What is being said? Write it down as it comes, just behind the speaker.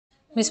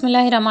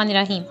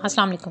Bismillahirrahmanirrahim.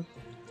 Assalamu alaikum.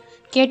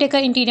 Caretaker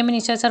Interior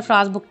Minister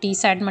Sarfraz Bugti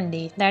said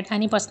Monday that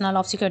any personnel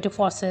of security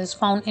forces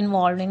found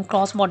involved in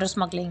cross-border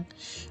smuggling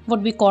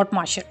would be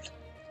court-martialed.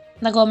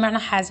 The government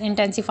has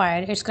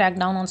intensified its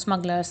crackdown on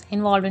smugglers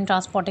involved in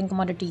transporting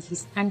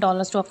commodities and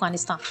dollars to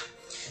Afghanistan,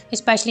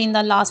 especially in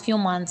the last few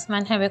months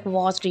when havoc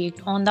was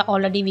wreaked on the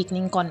already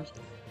weakening economy.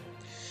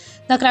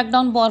 The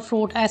crackdown bore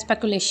fruit as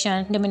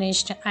speculation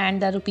diminished and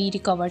the rupee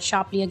recovered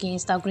sharply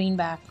against the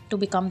greenback to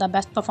become the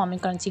best performing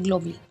currency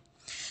globally.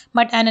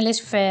 But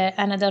analysts fear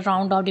another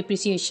round of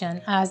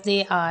depreciation as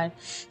they are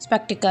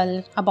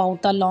skeptical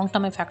about the long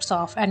term effects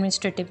of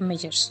administrative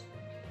measures.